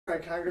All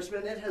right,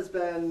 Congressman, it has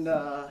been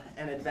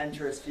an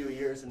adventurous few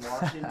years in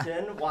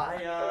Washington.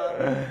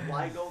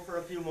 Why go for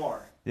a few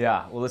more?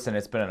 Yeah, well, listen,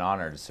 it's been an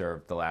honor to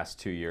serve the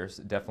last 2 years.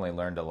 Definitely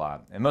learned a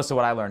lot. And most of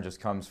what I learned just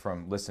comes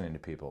from listening to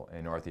people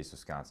in Northeast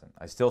Wisconsin.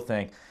 I still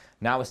think,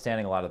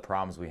 notwithstanding a lot of the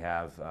problems we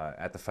have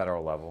at the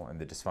federal level and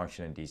the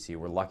dysfunction in D.C.,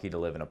 we're lucky to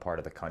live in a part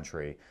of the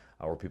country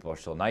where people are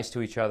still nice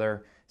to each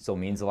other. It still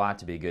means a lot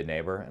to be a good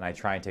neighbor. And I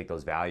try and take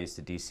those values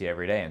to D.C.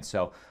 every day. And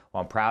so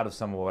while I'm proud of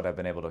some of what I've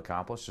been able to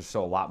accomplish, there's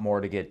still a lot more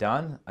to get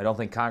done. I don't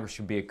think Congress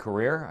should be a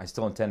career. I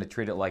still intend to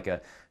treat it like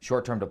a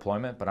short-term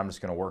deployment, but I'm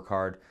just going to work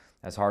hard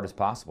as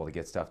possible to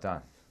get stuff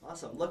done.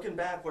 Awesome. Looking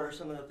back, what are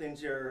some of the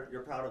things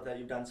you're proud of that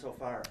you've done so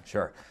far?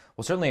 Sure.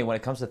 Well, certainly when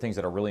it comes to things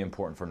that are really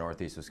important for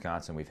Northeast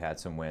Wisconsin, we've had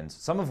some wins,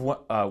 some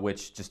of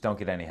which just don't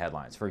get any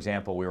headlines. For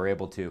example, we were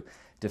able to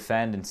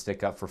defend and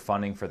stick up for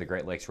funding for the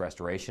Great Lakes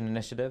Restoration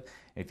Initiative.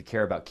 And if you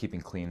care about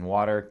keeping clean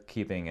water,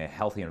 keeping a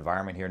healthy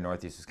environment here in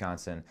Northeast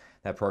Wisconsin,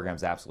 that program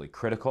is absolutely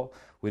critical.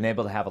 We've been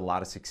able to have a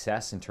lot of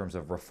success in terms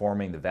of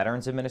reforming the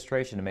Veterans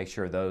Administration to make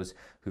sure those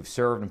who've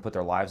served and put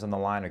their lives on the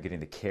line are getting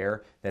the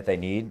care that they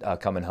need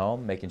coming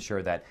home, making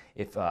sure that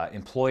if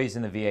employees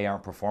in the VA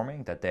aren't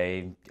performing, that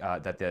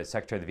the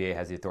Secretary of the VA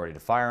has the authority to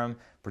fire them,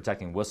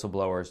 protecting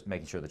whistleblowers,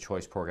 making sure the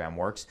choice program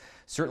works.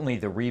 Certainly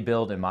the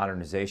rebuild and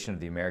modernization of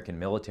the American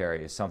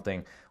military is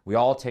something we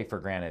all take for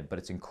granted, but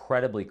it's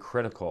incredibly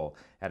critical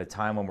at a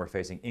time when we're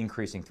facing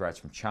increasing threats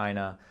from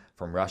China,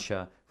 from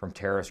Russia, from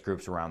terrorist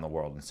groups around the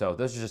world. And so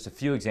those are just a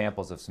few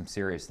examples of some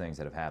serious things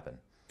that have happened.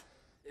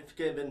 If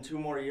given 2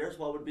 more years,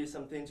 what would be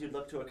some things you'd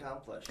look to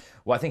accomplish?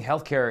 Well, I think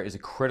healthcare is a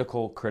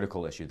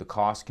critical issue. The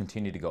costs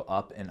continue to go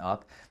up and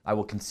up. I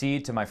will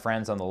concede to my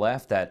friends on the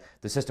left that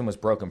the system was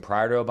broken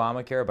prior to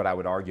Obamacare, but I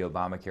would argue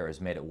Obamacare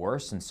has made it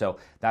worse. And so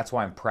that's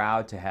why I'm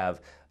proud to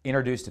have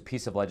introduced a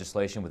piece of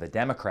legislation with a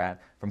Democrat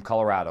from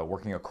Colorado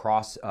working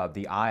across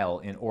the aisle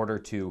in order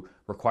to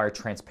require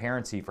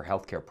transparency for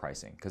healthcare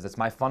pricing. Because it's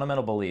my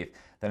fundamental belief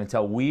that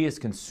until we as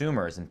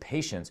consumers and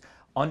patients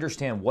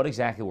understand what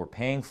exactly we're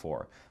paying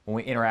for when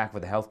we interact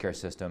with the healthcare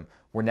system,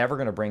 we're never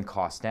going to bring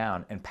costs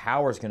down, and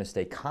power is going to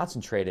stay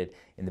concentrated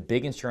in the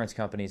big insurance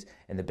companies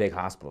and the big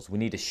hospitals. We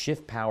need to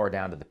shift power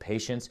down to the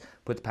patients,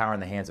 put the power in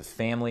the hands of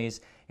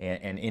families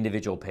and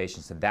individual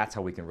patients, and that's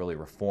how we can really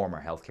reform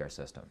our healthcare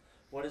system.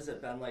 What has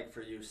it been like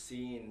for you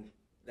seeing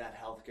that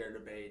healthcare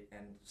debate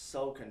and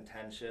so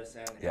contentious,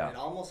 and it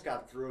almost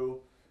got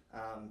through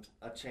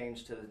a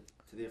change to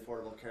the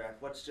Affordable Care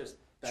Act? What's just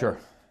been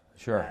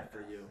Sure.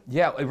 for you?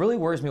 Yeah, it really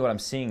worries me what I'm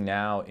seeing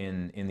now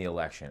in the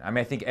election. I mean,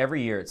 I think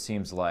every year it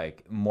seems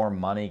like more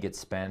money gets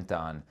spent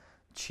on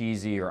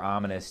cheesy or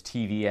ominous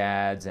TV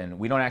ads, and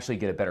we don't actually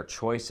get a better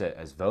choice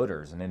as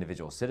voters and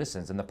individual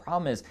citizens. And the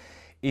problem is,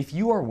 if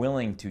you are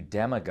willing to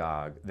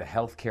demagogue the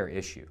healthcare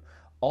issue,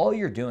 all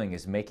you're doing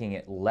is making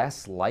it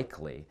less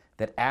likely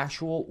that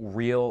actual,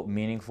 real,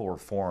 meaningful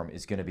reform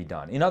is going to be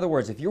done. In other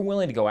words, if you're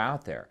willing to go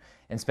out there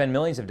and spend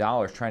millions of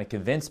dollars trying to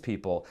convince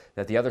people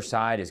that the other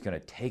side is going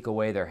to take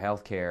away their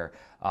health care,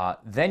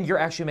 then you're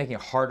actually making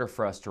it harder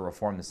for us to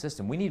reform the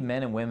system. We need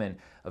men and women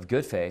of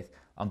good faith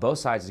on both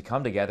sides to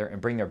come together and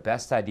bring their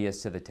best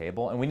ideas to the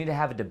table, and we need to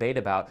have a debate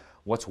about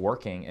what's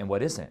working and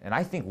what isn't. And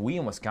I think we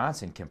in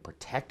Wisconsin can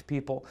protect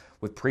people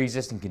with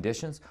pre-existing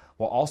conditions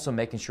while also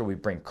making sure we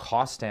bring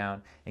costs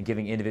down and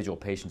giving individual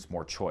patients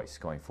more choice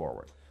going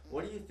forward.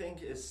 What do you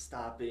think is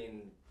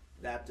stopping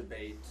that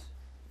debate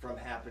from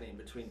happening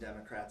between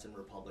Democrats and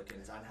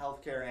Republicans on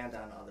healthcare and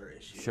on other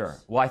issues? Sure.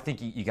 Well, I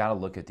think you got to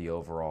look at the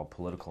overall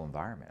political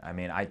environment. I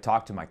mean, I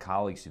talked to my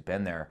colleagues who've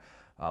been there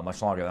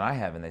much longer than I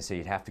have, and they say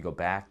you'd have to go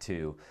back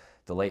to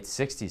the late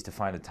 60s to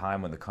find a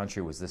time when the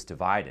country was this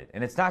divided.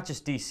 And it's not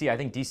just D.C. I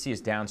think D.C. is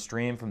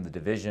downstream from the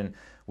division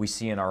we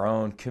see in our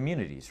own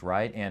communities,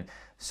 right? And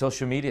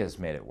social media has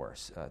made it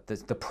worse.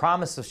 The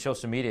promise of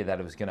social media that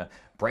it was going to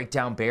break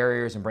down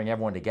barriers and bring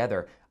everyone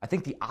together, I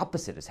think the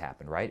opposite has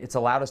happened, right? It's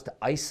allowed us to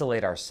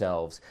isolate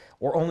ourselves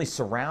or only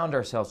surround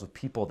ourselves with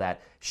people that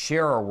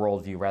share our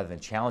worldview rather than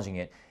challenging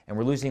it. And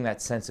we're losing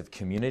that sense of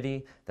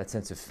community, that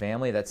sense of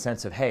family, that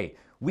sense of, hey,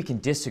 we can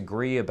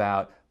disagree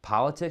about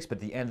politics, but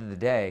at the end of the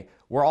day,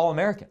 we're all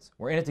Americans.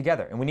 We're in it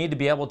together, and we need to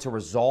be able to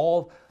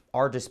resolve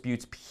our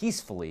disputes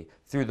peacefully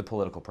through the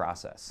political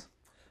process.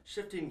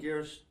 Shifting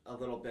gears a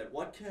little bit,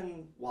 what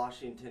can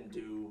Washington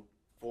do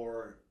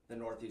for the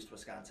Northeast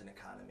Wisconsin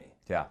economy?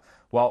 Yeah,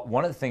 well,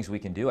 one of the things we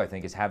can do, I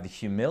think, is have the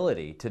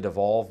humility to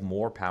devolve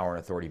more power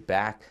and authority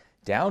back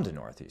down to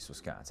Northeast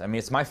Wisconsin. I mean,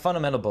 it's my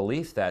fundamental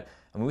belief that,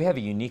 we have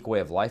a unique way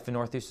of life in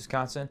Northeast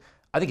Wisconsin.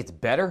 I think it's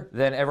better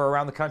than ever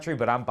around the country,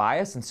 but I'm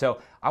biased, and so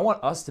I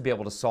want us to be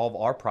able to solve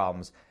our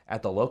problems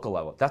at the local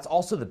level. That's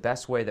also the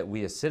best way that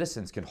we as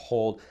citizens can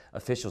hold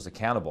officials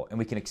accountable, and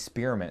we can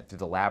experiment through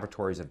the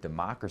laboratories of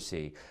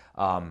democracy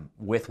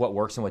with what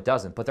works and what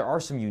doesn't. But there are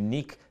some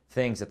unique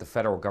things that the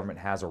federal government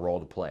has a role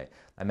to play.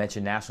 I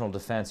mentioned national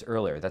defense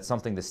earlier. That's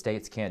something the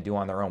states can't do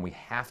on their own. We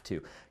have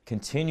to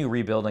continue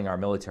rebuilding our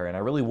military, and I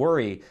really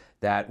worry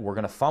that we're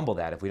going to fumble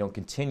that if we don't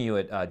continue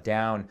it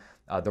down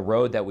the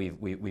road that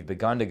we've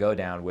begun to go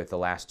down with the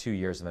last 2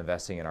 years of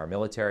investing in our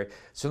military.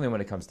 Certainly when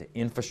it comes to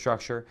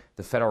infrastructure,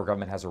 the federal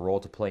government has a role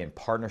to play in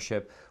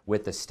partnership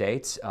with the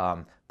states,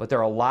 but there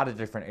are a lot of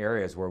different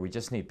areas where we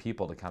just need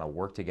people to kind of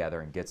work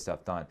together and get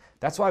stuff done.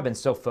 That's why I've been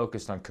so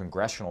focused on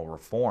congressional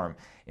reform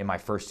in my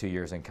first 2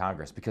 years in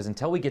Congress, because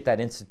until we get that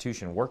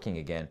institution working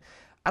again,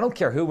 I don't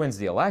care who wins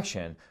the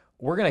election,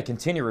 we're going to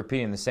continue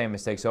repeating the same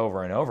mistakes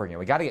over and over again.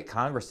 We got to get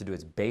Congress to do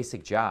its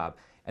basic job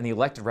and the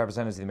elected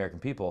representatives of the American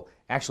people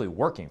actually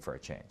working for a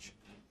change.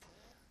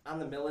 On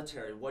the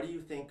military, what do you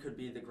think could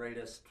be the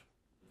greatest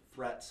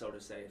threat, so to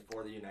say,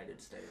 for the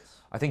United States?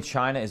 I think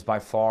China is by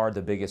far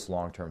the biggest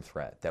long-term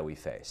threat that we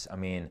face. I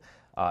mean,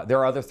 there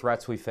are other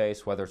threats we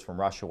face, whether it's from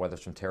Russia, whether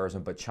it's from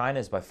terrorism, but China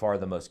is by far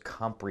the most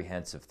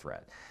comprehensive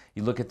threat.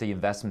 You look at the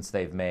investments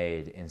they've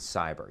made in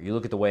cyber. You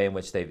look at the way in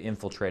which they've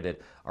infiltrated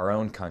our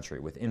own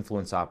country with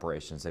influence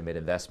operations. They made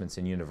investments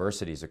in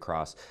universities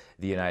across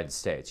the United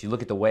States. You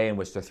look at the way in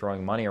which they're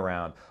throwing money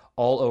around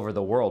all over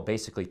the world,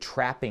 basically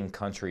trapping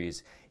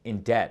countries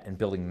in debt and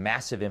building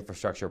massive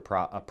infrastructure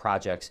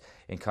projects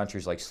in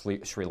countries like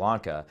Sri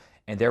Lanka,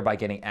 and thereby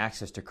getting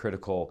access to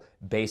critical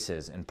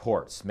bases and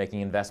ports,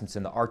 making investments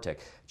in the Arctic.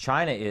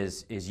 China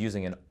is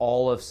using an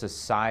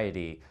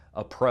all-of-society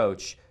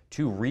approach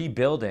to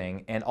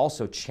rebuilding and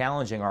also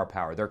challenging our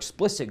power. Their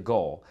explicit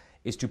goal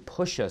is to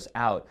push us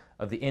out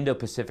of the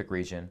Indo-Pacific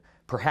region,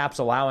 perhaps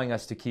allowing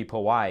us to keep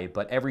Hawaii,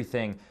 but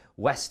everything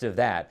west of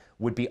that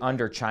would be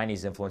under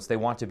Chinese influence. They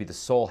want to be the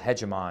sole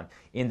hegemon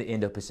in the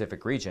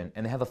Indo-Pacific region,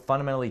 and they have a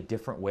fundamentally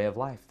different way of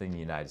life than the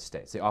United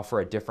States. They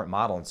offer a different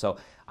model, and so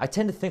I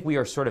tend to think we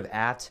are sort of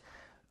at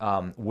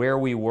where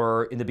we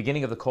were in the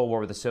beginning of the Cold War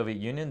with the Soviet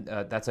Union.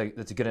 That's a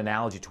good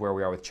analogy to where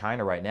we are with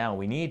China right now.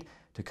 We need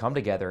to come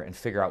together and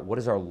figure out what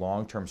is our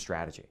long-term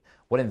strategy.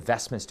 What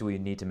investments do we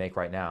need to make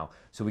right now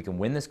so we can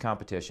win this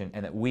competition,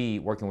 and that we,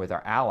 working with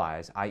our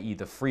allies, i.e.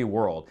 the free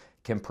world,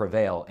 can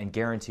prevail and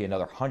guarantee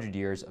another 100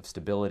 years of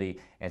stability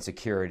and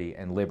security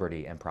and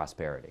liberty and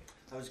prosperity.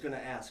 I was going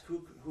to ask,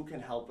 who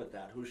can help with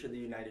that? Who should the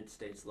United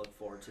States look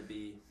for to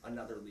be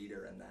another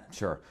leader in that?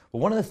 Sure.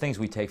 Well, one of the things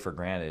we take for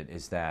granted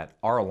is that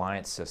our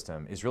alliance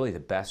system is really the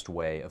best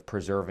way of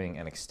preserving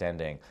and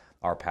extending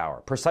our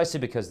power, precisely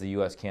because the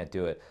U.S. can't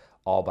do it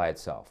all by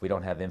itself. We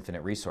don't have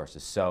infinite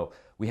resources. So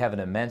we have an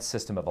immense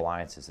system of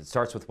alliances. It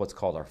starts with what's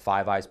called our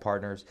Five Eyes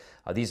partners.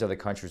 These are the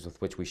countries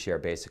with which we share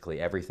basically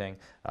everything.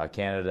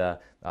 Canada,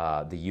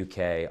 the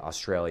UK,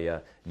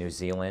 Australia, New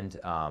Zealand,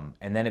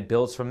 and then it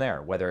builds from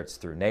there, whether it's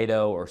through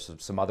NATO or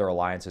some other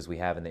alliances we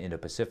have in the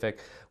Indo-Pacific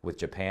with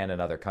Japan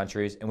and other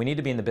countries. And we need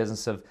to be in the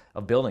business of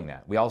building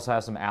that. We also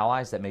have some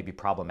allies that may be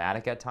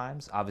problematic at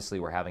times. Obviously,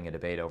 we're having a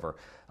debate over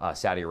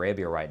Saudi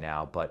Arabia right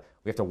now, but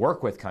we have to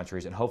work with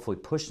countries and hopefully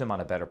push them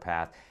on a better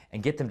path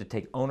and get them to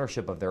take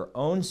ownership of their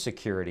own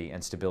security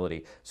and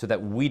stability so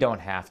that we don't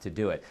have to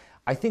do it.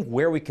 I think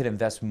where we could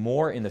invest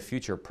more in the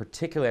future,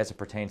 particularly as it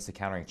pertains to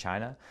countering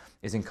China,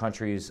 is in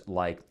countries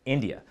like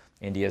India.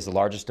 India is the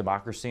largest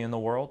democracy in the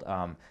world.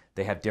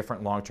 They have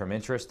different long-term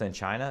interests than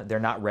China. They're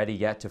not ready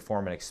yet to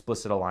form an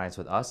explicit alliance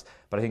with us,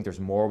 but I think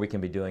there's more we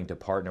can be doing to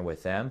partner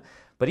with them.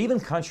 But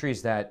even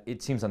countries that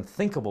it seems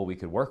unthinkable we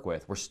could work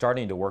with, we're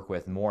starting to work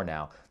with more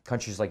now.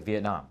 Countries like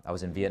Vietnam. I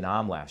was in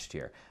Vietnam last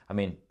year. I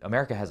mean,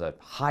 America has a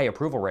high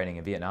approval rating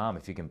in Vietnam,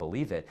 if you can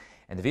believe it.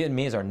 And the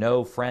Vietnamese are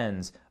no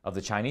friends of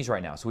the Chinese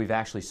right now. So we've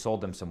actually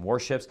sold them some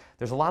warships.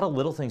 There's a lot of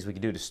little things we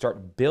can do to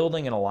start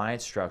building an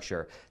alliance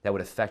structure that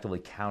would effectively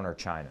counter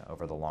China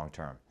over the long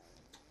term.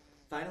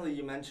 Finally,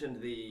 you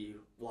mentioned the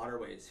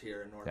waterways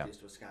here in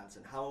northeast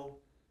Wisconsin. How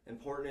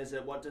important is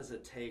it? What does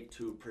it take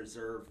to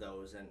preserve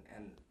those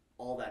and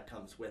all that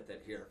comes with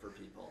it here for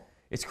people?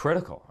 It's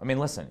critical. I mean,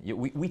 listen,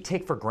 we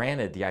take for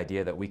granted the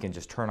idea that we can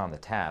just turn on the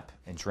tap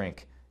and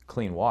drink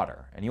clean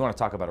water. And you want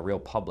to talk about a real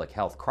public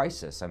health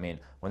crisis. I mean,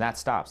 when that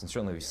stops, and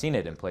certainly we've seen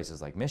it in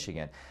places like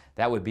Michigan,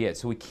 that would be it.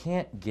 So we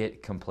can't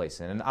get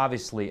complacent. And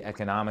obviously,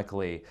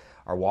 economically,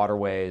 our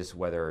waterways,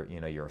 whether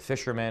you're a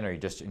fisherman or you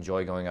just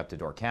enjoy going up to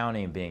Door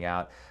County and being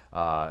out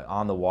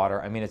on the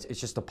water, I mean,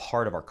 it's just a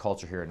part of our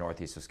culture here in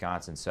northeast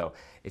Wisconsin. So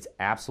it's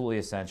absolutely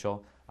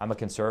essential. I'm a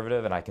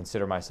conservative and I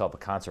consider myself a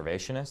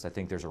conservationist. I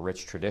think there's a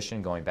rich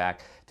tradition going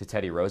back to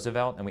Teddy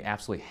Roosevelt, and we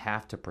absolutely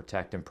have to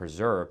protect and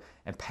preserve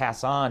and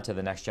pass on to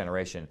the next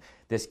generation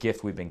this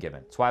gift we've been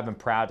given. That's why I've been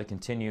proud to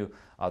continue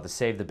the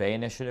Save the Bay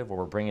initiative, where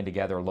we're bringing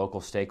together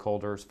local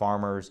stakeholders,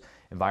 farmers,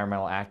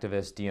 environmental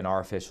activists, DNR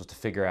officials to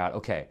figure out,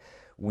 okay,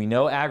 we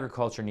know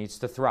agriculture needs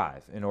to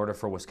thrive in order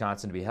for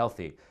Wisconsin to be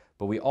healthy,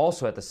 but we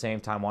also at the same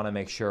time want to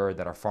make sure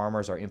that our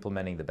farmers are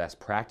implementing the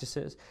best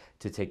practices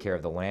to take care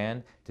of the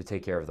land, to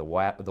take care of the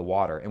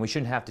water, and we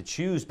shouldn't have to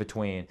choose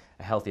between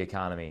a healthy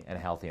economy and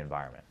a healthy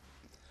environment.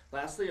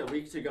 Lastly, a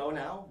week to go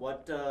now.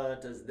 What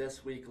does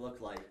this week look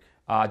like?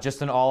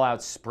 Just an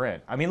all-out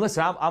sprint. I mean,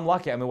 listen, I'm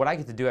lucky. I mean, what I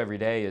get to do every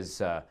day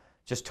is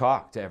just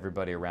talk to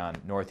everybody around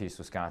Northeast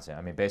Wisconsin.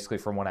 I mean, basically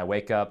from when I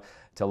wake up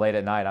to late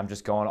at night, I'm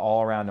just going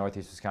all around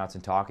Northeast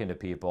Wisconsin talking to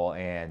people,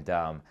 and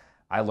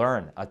I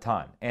learn a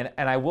ton. And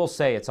I will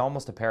say it's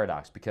almost a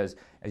paradox because,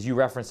 as you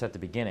referenced at the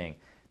beginning,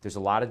 there's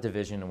a lot of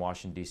division in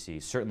Washington, D.C.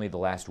 Certainly the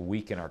last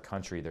week in our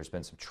country, there's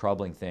been some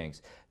troubling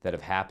things that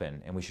have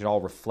happened, and we should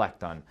all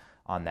reflect on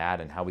that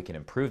and how we can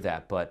improve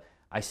that. But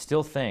I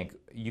still think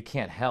you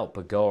can't help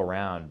but go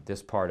around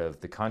this part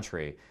of the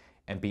country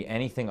and be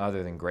anything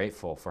other than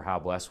grateful for how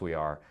blessed we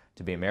are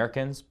to be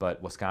Americans,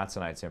 but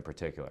Wisconsinites in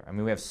particular. I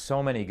mean, we have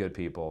so many good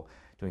people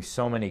doing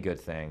so many good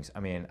things. I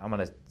mean, I'm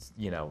going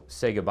to,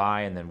 say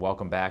goodbye and then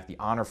welcome back the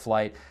honor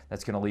flight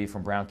that's going to leave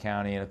from Brown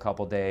County in a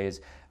couple days.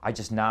 I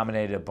just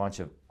nominated a bunch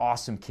of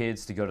awesome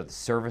kids to go to the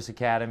service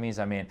academies.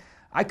 I mean,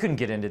 I couldn't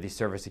get into these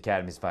service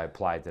academies if I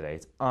applied today.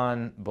 It's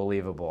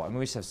unbelievable. I mean,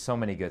 we just have so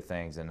many good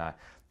things, and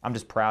I'm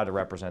just proud to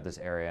represent this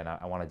area, and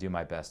I want to do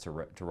my best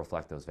to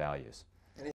reflect those values.